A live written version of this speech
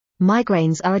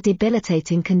Migraines are a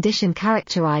debilitating condition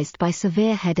characterized by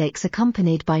severe headaches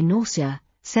accompanied by nausea,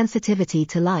 sensitivity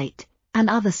to light, and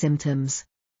other symptoms.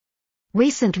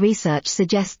 Recent research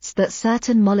suggests that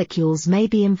certain molecules may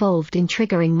be involved in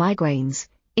triggering migraines,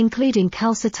 including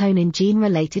calcitonin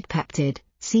gene-related peptide,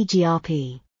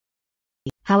 CGRP.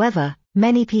 However,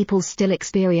 many people still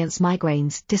experience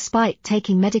migraines despite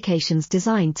taking medications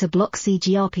designed to block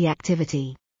CGRP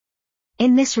activity.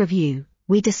 In this review,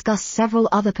 we discuss several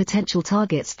other potential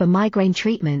targets for migraine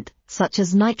treatment, such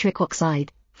as nitric oxide,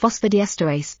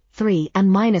 phosphodiesterase 3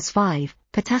 and 5,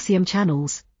 potassium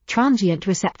channels, transient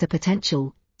receptor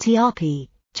potential, TRP,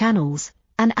 channels,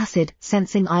 and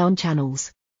acid-sensing ion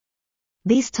channels.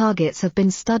 These targets have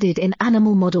been studied in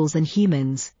animal models and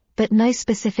humans, but no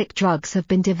specific drugs have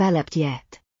been developed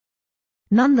yet.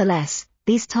 Nonetheless,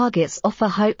 these targets offer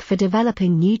hope for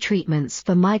developing new treatments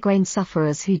for migraine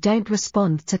sufferers who don't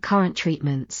respond to current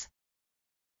treatments.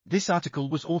 This article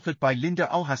was authored by Linda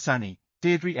Al-Hassany,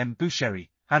 Deirdre M. Boucherie,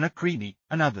 Hannah Creeney,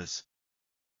 and others.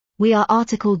 We are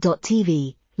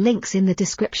article.tv, links in the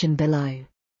description below.